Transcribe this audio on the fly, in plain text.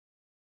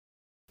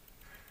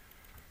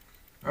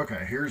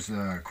Okay, here's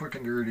the quick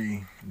and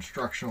dirty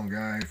instructional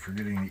guide for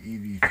getting the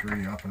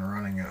EV3 up and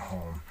running at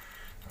home.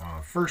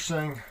 First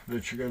thing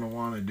that you're going to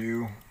want to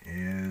do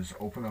is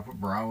open up a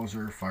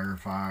browser,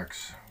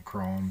 Firefox,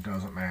 Chrome,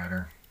 doesn't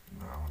matter,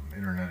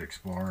 Internet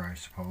Explorer I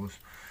suppose.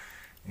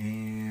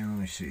 And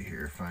let me see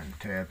here, find the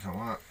tabs I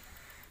want.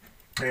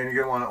 And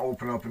you're going to want to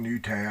open up a new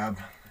tab,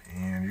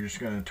 and you're just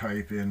going to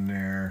type in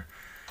there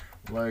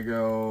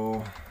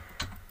Lego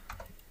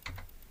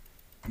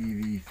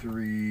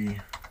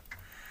EV3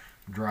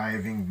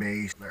 driving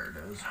base. There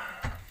it is.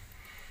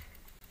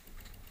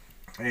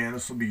 And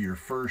this will be your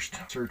first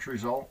search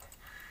result.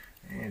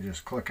 And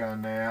just click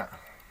on that.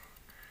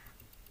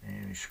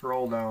 And you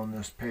scroll down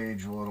this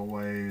page a little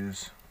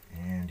ways,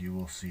 and you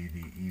will see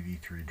the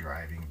EV3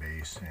 driving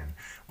base. And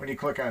when you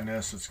click on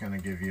this, it's going to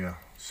give you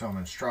some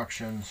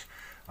instructions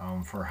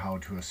for how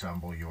to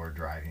assemble your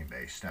driving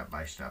base.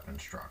 Step-by-step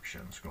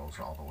instructions. Goes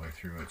all the way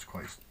through. It's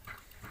quite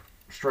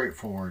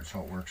straightforward, so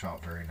it works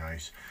out very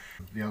nice.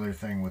 The other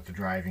thing with the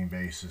driving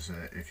base is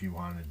that if you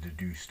wanted to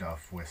do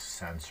stuff with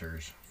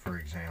sensors, for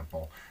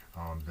example,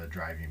 the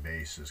driving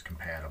base is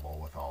compatible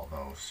with all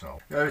those. So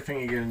the other thing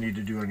you're going to need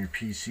to do on your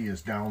PC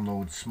is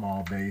download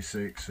Small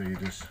Basic. So you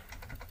just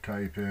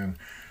type in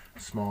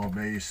Small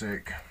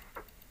Basic,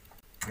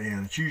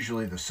 and it's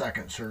usually the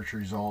second search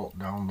result.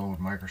 Download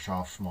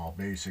Microsoft Small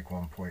Basic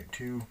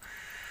 1.2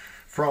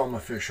 from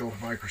official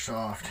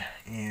Microsoft,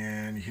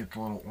 and you hit the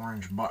little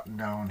orange button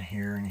down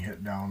here and you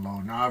hit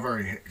download. Now I've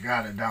already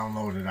got it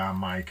downloaded on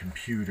my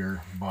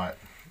computer, but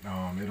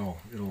it'll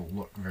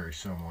look very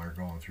similar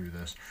going through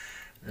this.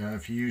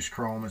 If you use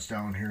Chrome, it's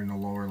down here in the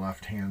lower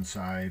left hand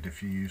side.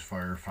 If you use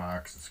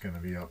Firefox, it's going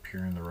to be up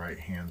here in the right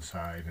hand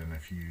side. And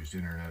if you use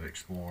Internet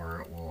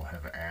Explorer, it will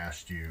have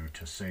asked you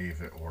to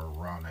save it or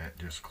run it.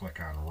 Just click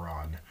on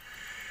run.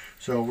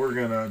 So we're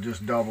going to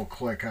just double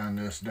click on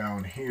this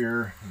down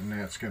here, and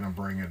that's going to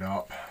bring it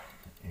up,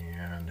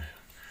 and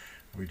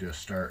we just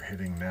start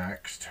hitting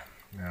next.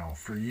 Now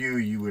for you,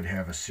 you would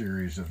have a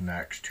series of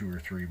next, 2 or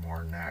 3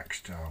 more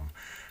next.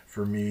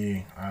 For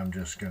me, I'm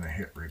just going to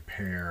hit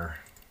repair,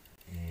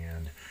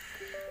 and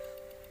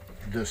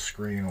this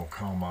screen will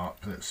come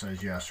up that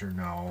says yes or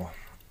no.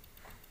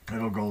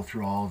 It'll go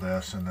through all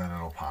this, and then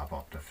it'll pop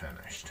up to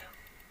finished.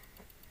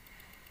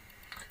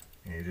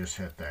 And you just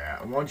hit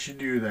that. Once you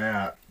do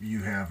that,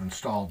 you have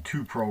installed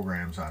 2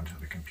 programs onto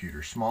the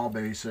computer. Small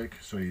Basic,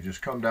 so you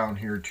just come down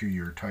here to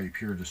your type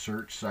here to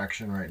search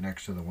section right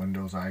next to the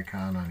Windows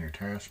icon on your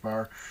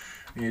taskbar,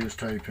 and you just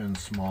type in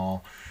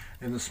small.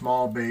 In the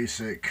Small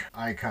Basic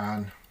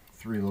icon,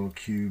 3 little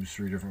cubes,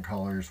 3 different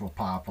colors will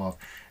pop up,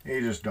 and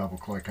you just double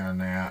click on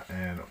that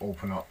and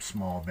open up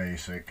Small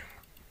Basic.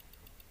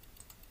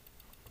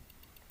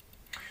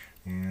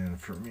 And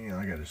for me,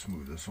 I got to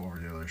smooth this over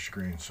the other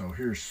screen. So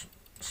here's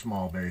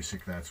Small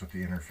Basic. That's what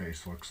the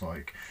interface looks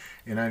like.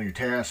 And on your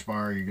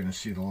taskbar, you're going to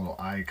see the little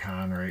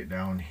icon right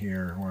down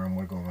here where I'm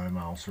wiggling my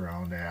mouse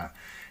around at,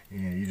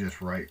 and you just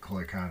right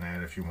click on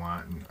that if you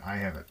want. And I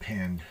have it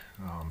pinned.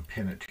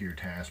 Pin it to your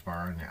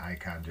taskbar, and the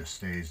icon just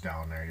stays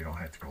down there. You don't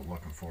have to go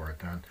looking for it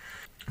then.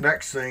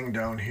 Next thing,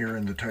 down here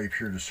in the type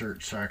here to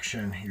search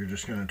section, you're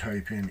just going to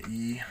type in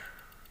E.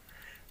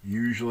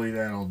 Usually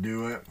that'll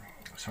do it.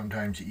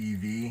 Sometimes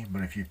EV,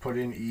 but if you put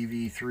in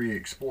EV3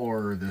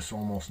 Explorer, this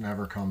almost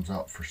never comes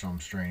up for some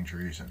strange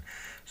reason.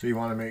 So you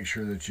want to make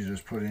sure that you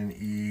just put in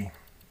E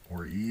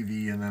or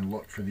EV and then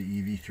look for the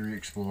EV3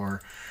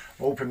 Explorer.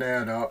 Open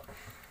that up,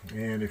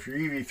 and if your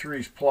EV3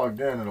 is plugged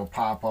in, it'll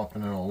pop up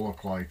and it'll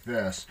look like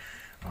this.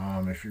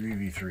 If your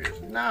EV3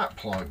 is not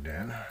plugged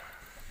in,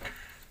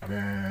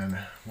 then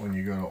when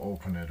you go to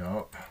open it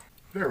up,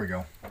 there we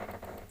go.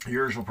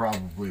 Yours will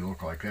probably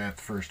look like that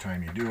the first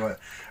time you do it.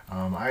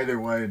 Either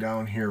way,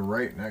 down here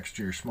right next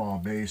to your Small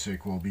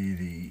Basic will be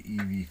the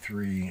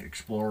EV3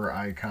 Explorer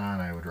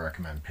icon. I would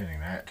recommend pinning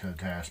that to the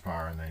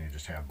taskbar, and then you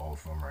just have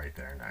both of them right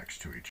there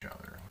next to each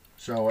other.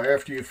 So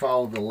after you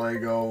follow the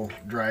Lego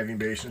driving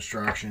base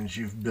instructions,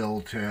 you've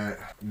built it.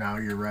 Now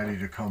you're ready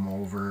to come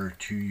over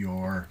to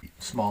your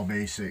Small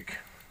Basic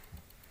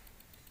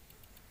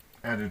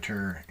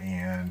editor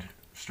and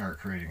start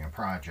creating a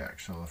project.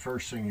 So the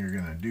first thing you're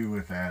going to do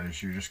with that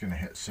is you're just going to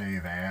hit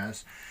save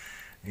as,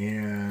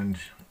 and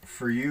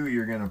for you,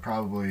 you're going to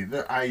probably,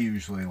 I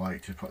usually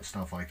like to put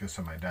stuff like this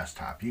on my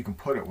desktop. You can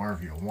put it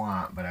wherever you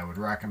want, but I would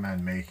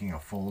recommend making a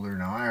folder.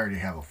 Now I already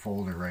have a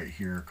folder right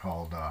here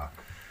called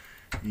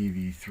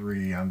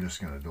EV3. I'm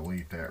just going to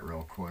delete that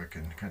real quick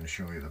and kind of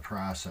show you the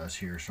process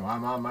here. So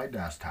I'm on my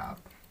desktop,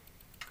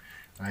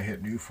 I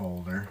hit new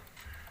folder,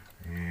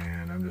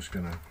 and I'm just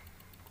going to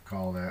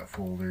call that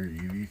folder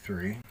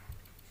EV3.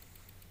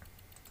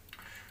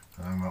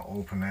 I'm going to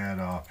open that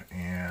up,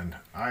 and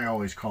I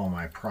always call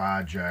my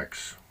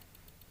projects,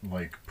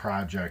 like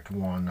project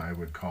 1, I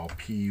would call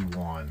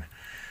P1.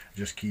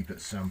 Just keep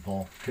it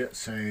simple. Hit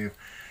save,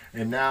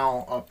 and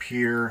now up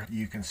here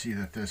you can see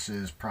that this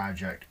is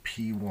project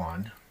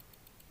P1,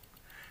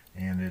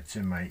 and it's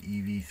in my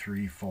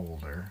EV3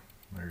 folder.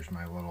 There's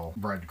my little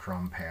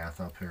breadcrumb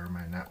path up here,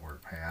 my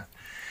network path.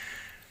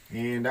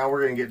 And now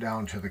we're going to get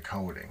down to the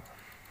coding.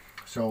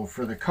 So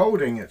for the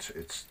coding,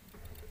 it's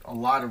a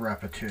lot of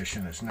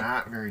repetition. It's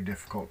not very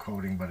difficult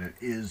coding, but it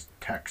is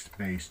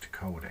text-based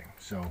coding.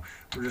 So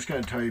we're just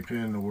going to type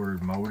in the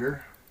word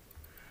motor,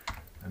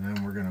 and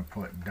then we're going to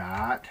put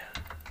dot,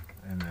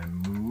 and then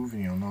move,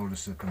 and you'll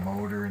notice that the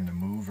motor and the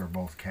move are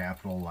both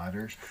capital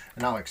letters,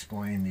 and I'll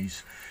explain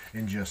these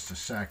in just a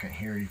second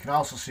here. You can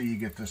also see you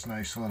get this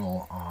nice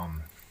little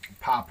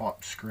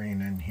pop-up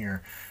screen in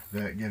here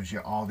that gives you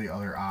all the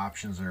other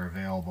options that are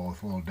available,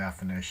 with little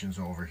definitions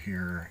over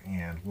here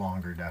and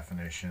longer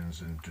definitions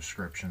and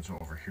descriptions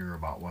over here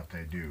about what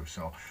they do.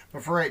 So,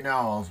 but for right now,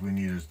 all we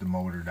need is the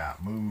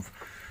motor.move,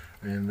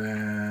 and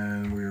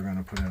then we're going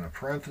to put in a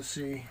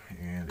parenthesis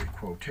and a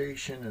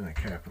quotation and a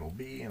capital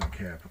B and a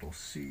capital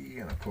C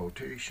and a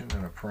quotation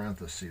and a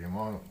parenthesis. And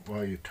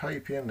while you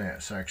type in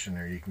that section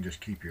there, you can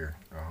just keep your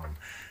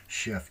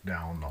shift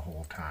down the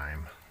whole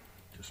time.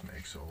 Just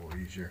makes it a little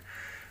easier.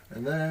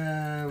 And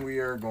then we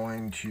are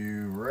going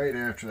to, right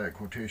after that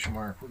quotation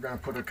mark, we're going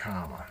to put a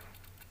comma.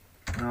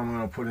 And I'm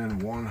going to put in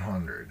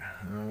 100.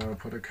 And I'm going to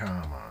put a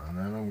comma. And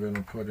then I'm going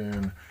to put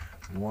in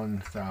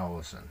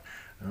 1,000.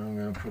 And I'm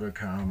going to put a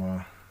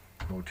comma,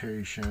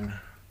 quotation,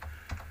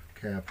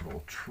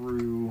 capital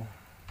true,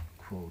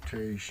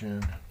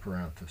 quotation,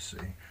 parenthesis.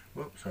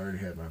 Whoops, I already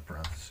had my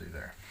parenthesis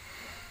there.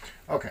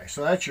 Okay,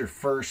 so that's your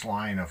first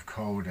line of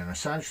code, and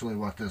essentially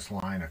what this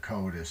line of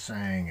code is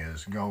saying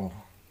is go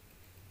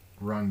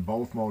run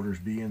both motors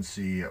B and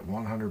C at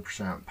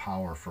 100%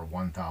 power for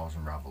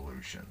 1,000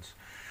 revolutions.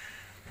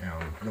 Now,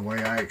 the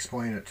way I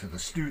explain it to the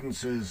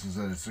students is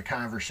that it's a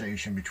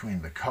conversation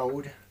between the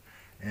code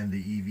and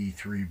the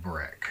EV3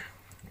 brick.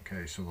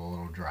 Okay, so the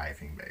little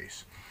driving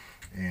base.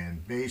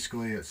 And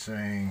basically it's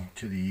saying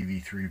to the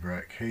EV3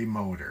 brick, hey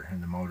motor,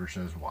 and the motor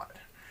says what?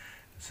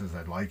 It says,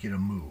 I'd like you to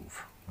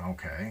move.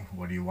 Okay,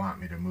 what do you want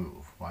me to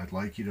move? Well, I'd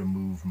like you to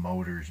move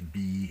motors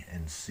B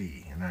and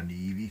C. And on the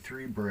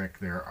EV3 brick,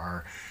 there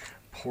are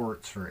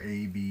ports for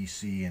A, B,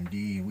 C, and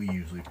D. We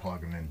usually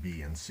plug them in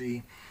B and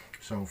C.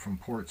 So from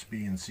ports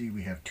B and C,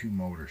 we have two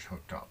motors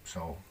hooked up.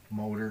 So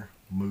motor,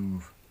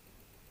 move,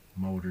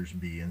 motors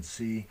B and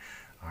C.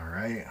 All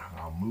right,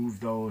 I'll move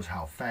those.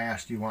 How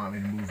fast do you want me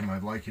to move them?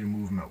 I'd like you to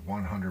move them at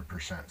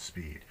 100%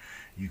 speed.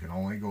 You can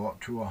only go up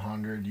to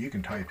 100. You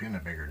can type in a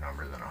bigger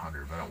number than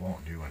 100, but it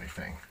won't do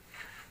anything.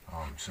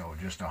 So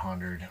just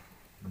 100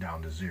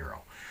 down to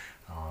 0.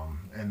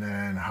 And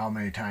then how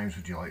many times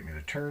would you like me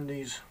to turn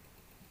these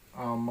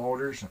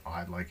motors?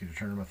 I'd like you to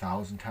turn them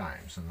 1,000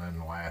 times. And then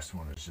the last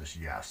one is just,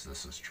 yes,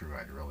 this is true.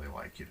 I'd really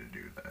like you to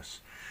do this.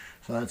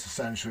 So that's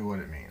essentially what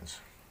it means.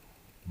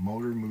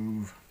 Motor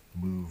move,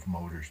 move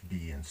motors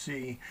B and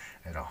C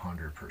at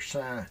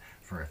 100%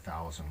 for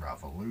 1,000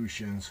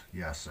 revolutions.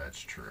 Yes, that's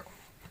true.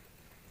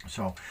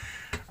 So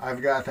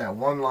I've got that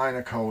one line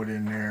of code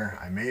in there.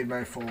 I made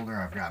my folder.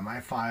 I've got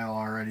my file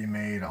already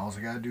made. All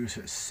I got to do is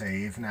hit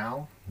save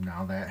now.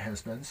 Now that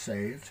has been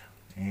saved.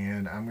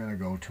 And I'm going to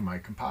go to my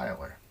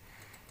compiler.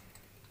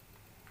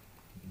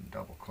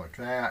 Double click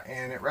that.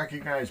 And it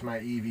recognized my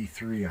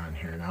EV3 on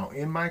here. Now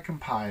in my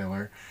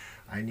compiler,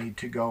 I need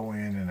to go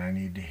in and I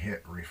need to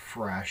hit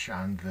refresh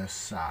on this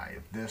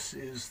side. This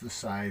is the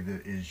side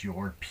that is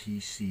your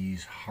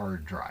PC's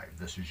hard drive.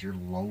 This is your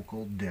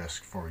local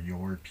disk for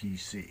your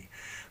PC.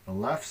 The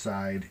left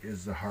side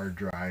is the hard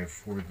drive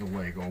for the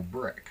Lego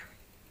brick.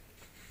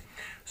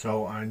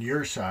 So on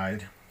your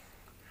side,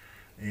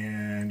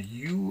 and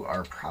you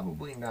are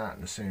probably not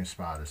in the same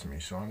spot as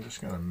me, so I'm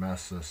just going to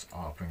mess this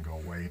up and go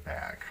way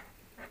back.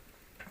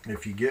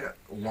 If you get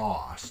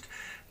lost,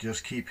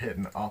 just keep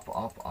hitting up,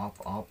 up, up,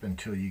 up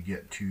until you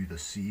get to the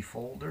C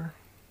folder.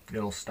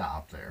 It'll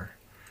stop there.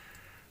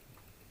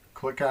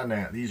 Click on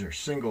that. These are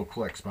single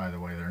clicks, by the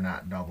way. They're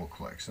not double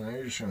clicks. And then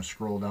you're just going to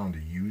scroll down to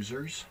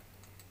users.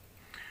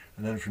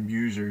 And then from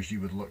users,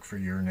 you would look for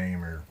your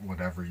name or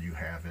whatever you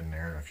have in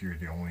there. If you're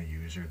the only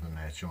user, then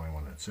that's the only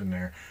one that's in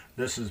there.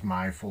 This is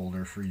my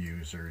folder for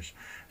users.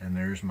 And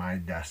there's my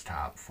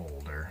desktop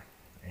folder.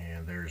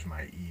 And there's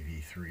my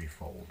EV3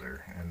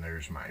 folder. And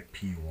there's my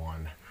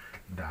P1.sb.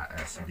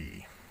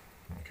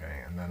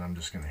 Okay, and then I'm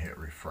just going to hit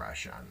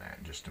refresh on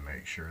that just to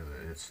make sure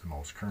that it's the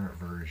most current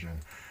version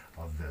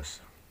of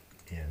this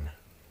in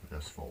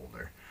this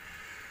folder.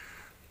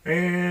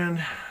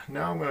 And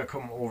now I'm going to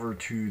come over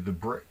to the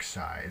brick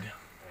side.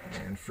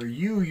 And for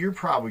you, you're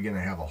probably going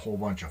to have a whole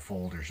bunch of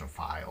folders and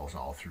files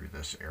all through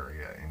this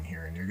area in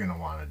here, and you're going to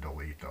want to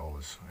delete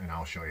those. And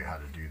I'll show you how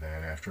to do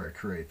that after I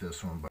create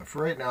this one. But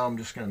for right now, I'm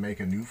just going to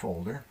make a new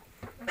folder.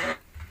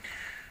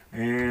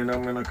 And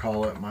I'm going to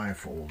call it my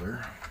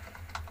folder.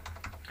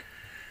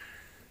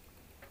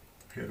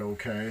 Hit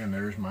OK, and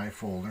there's my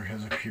folder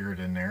has appeared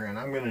in there. And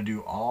I'm going to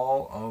do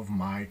all of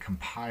my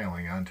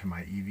compiling onto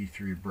my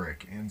EV3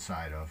 brick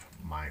inside of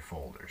my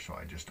folder. So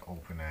I just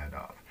open that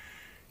up.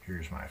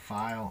 Here's my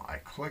file. I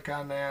click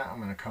on that. I'm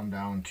going to come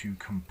down to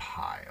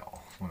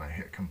compile. When I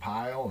hit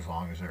compile, as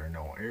long as there are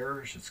no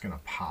errors, it's going to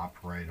pop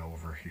right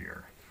over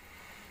here.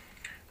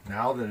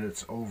 Now that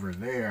it's over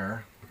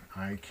there,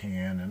 I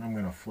can, and I'm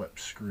going to flip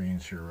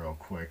screens here real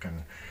quick.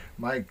 And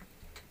my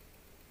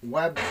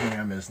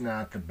webcam is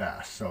not the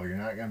best, so you're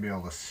not going to be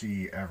able to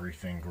see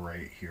everything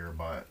great here,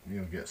 but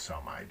you'll get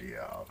some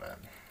idea of it.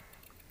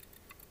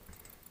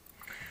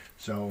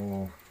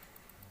 So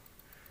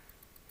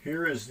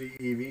here is the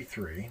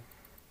EV3,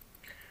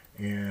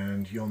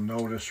 and you'll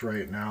notice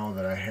right now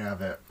that I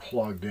have it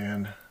plugged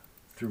in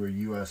through a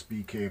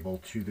USB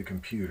cable to the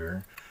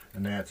computer,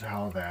 and that's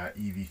how that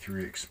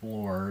EV3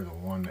 Explorer, the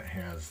one that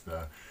has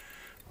the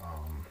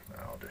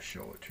I'll just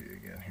show it to you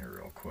again here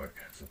real quick,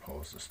 as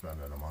opposed to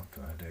spending a month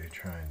and a day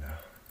trying to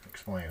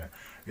explain it.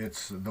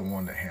 It's the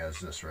one that has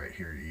this right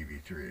here,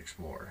 EV3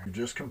 Explorer. We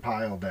just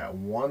compiled that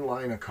one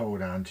line of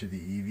code onto the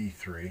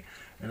EV3,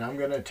 and I'm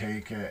going to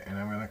take it and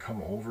I'm going to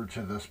come over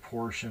to this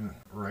portion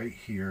right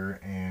here,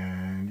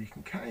 and you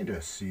can kind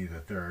of see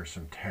that there are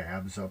some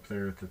tabs up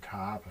there at the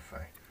top. If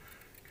I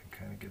can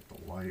kind of get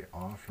the light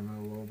off from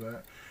it a little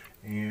bit,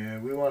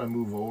 and we want to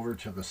move over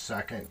to the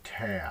second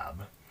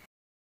tab.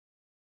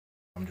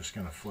 I'm just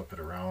going to flip it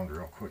around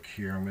real quick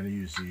here. I'm going to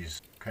use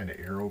these kind of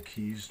arrow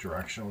keys,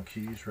 directional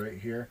keys right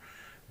here.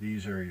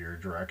 These are your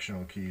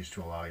directional keys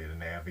to allow you to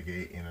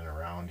navigate in and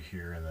around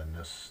here, and then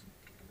this,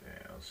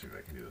 let's see if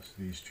I can do this.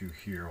 These two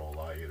here will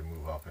allow you to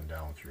move up and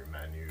down through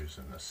menus,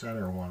 and the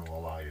center one will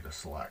allow you to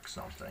select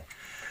something.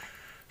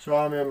 So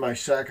I'm in my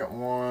second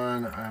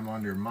one. I'm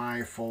under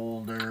my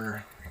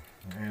folder,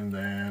 and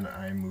then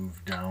I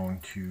move down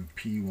to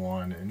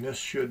P1, and this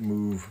should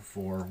move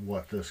for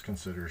what this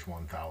considers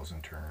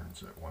 1,000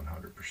 turns at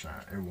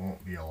 100%. It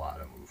won't be a lot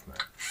of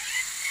movement.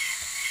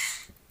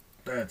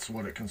 That's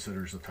what it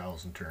considers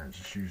 1,000 turns.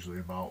 It's usually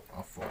about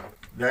a full.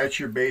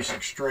 That's your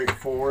basic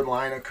straightforward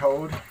line of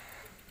code.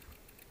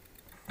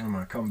 I'm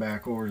going to come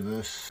back over to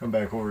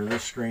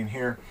this screen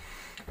here.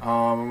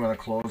 I'm going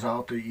to close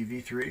out the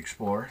EV3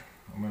 Explorer.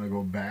 I'm going to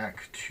go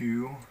back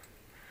to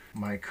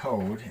my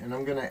code, and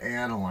I'm going to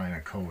add a line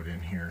of code in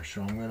here.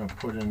 So I'm going to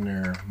put in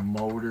there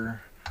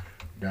motor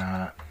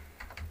dot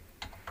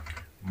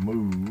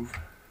move,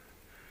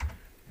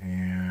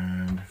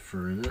 and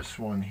for this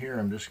one here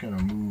I'm just going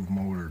to move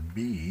motor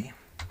B,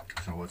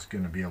 so it's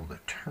going to be able to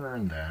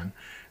turn then,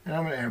 and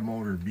I'm going to have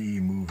motor B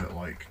move at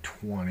like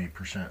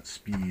 20%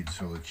 speed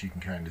so that you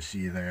can kind of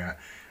see that,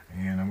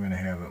 and I'm going to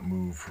have it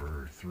move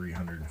for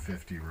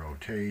 350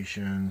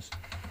 rotations.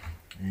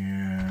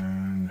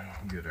 And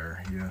get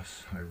our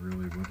yes, I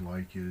really would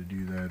like you to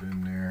do that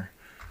in there.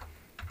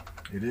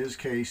 It is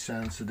case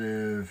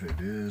sensitive, it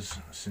is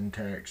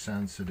syntax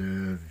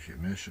sensitive. If you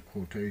miss a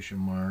quotation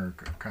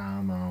mark, a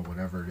comma,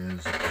 whatever it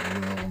is,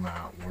 it will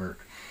not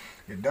work.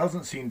 It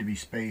doesn't seem to be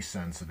space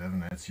sensitive,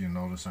 and that's, you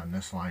notice on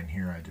this line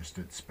here I just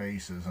did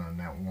spaces, and on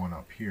that one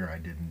up here I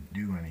didn't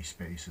do any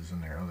spaces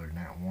in there other than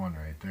that one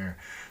right there.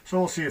 So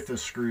we'll see if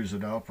this screws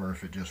it up or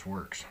if it just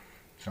works.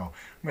 So I'm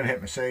going to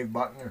hit my save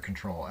button or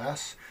Control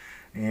S,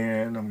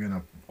 and I'm going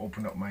to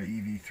open up my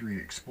EV3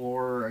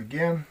 Explorer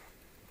again.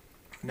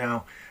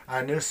 Now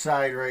on this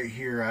side right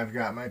here I've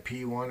got my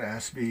P1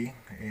 SB,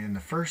 and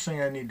the first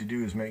thing I need to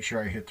do is make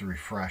sure I hit the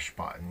refresh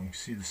button. You can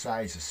see the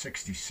size is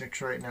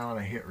 66 right now, and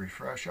I hit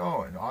refresh.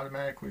 Oh, it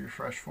automatically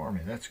refreshed for me.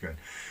 That's good.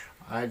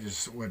 I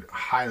just would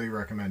highly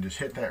recommend just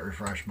hit that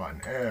refresh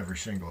button every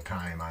single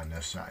time on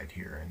this side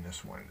here in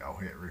this window.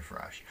 Hit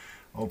refresh.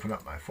 Open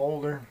up my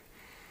folder.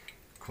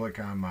 Click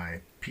on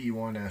my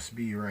P1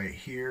 SB right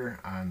here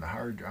on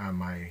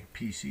my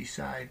PC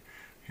side.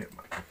 Hit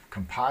my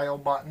compile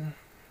button,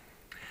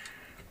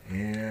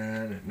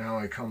 and now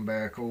I come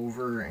back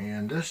over,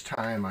 and this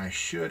time I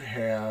should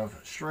have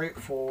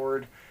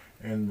straightforward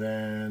and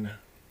then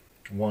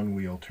one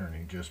wheel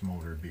turning, just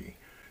motor B.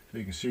 So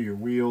you can see your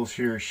wheels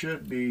here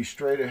should be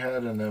straight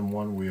ahead and then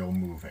one wheel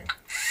moving.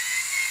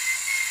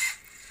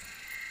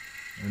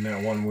 And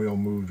that one wheel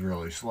moved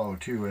really slow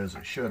too, as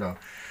it should have.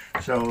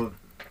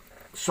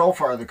 So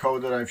far the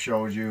code that I've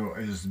showed you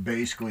is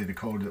basically the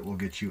code that will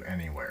get you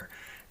anywhere.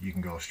 You can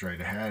go straight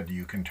ahead,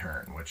 you can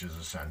turn, which is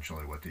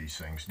essentially what these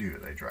things do.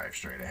 They drive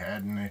straight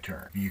ahead and they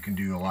turn. You can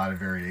do a lot of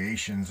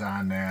variations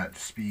on that,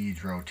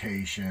 speeds,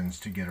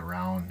 rotations, to get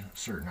around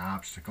certain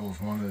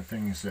obstacles. One of the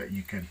things that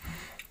you could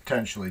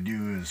potentially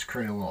do is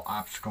create a little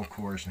obstacle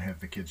course and have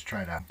the kids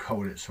try to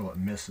code it so it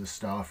misses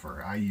stuff,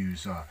 or I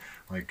use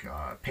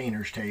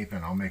painter's tape,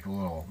 and I'll make a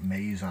little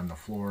maze on the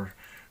floor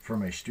for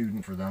my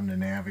student for them to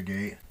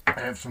navigate.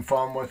 Have some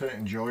fun with it,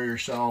 enjoy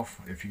yourself.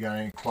 If you got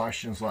any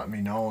questions, let me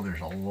know.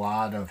 There's a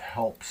lot of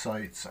help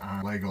sites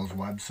on Lego's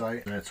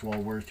website. That's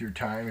well worth your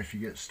time if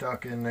you get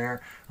stuck in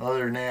there.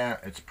 Other than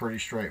that, it's pretty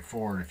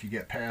straightforward. If you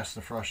get past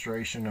the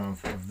frustration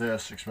of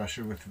this,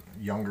 especially with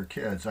younger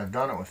kids, I've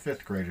done it with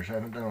 5th graders. I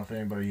haven't done it with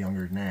anybody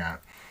younger than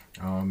that.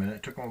 And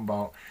it took them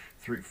about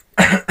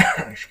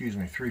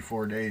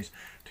 3-4 days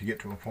to get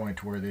to a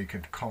point where they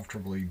could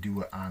comfortably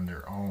do it on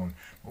their own.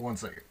 But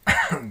once they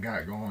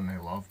got going, they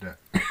loved it.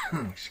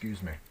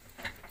 Excuse me.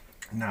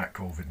 Not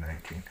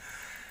COVID-19.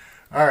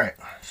 All right,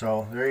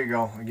 so there you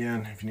go.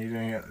 Again, if you need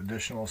any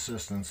additional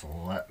assistance,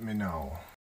 let me know.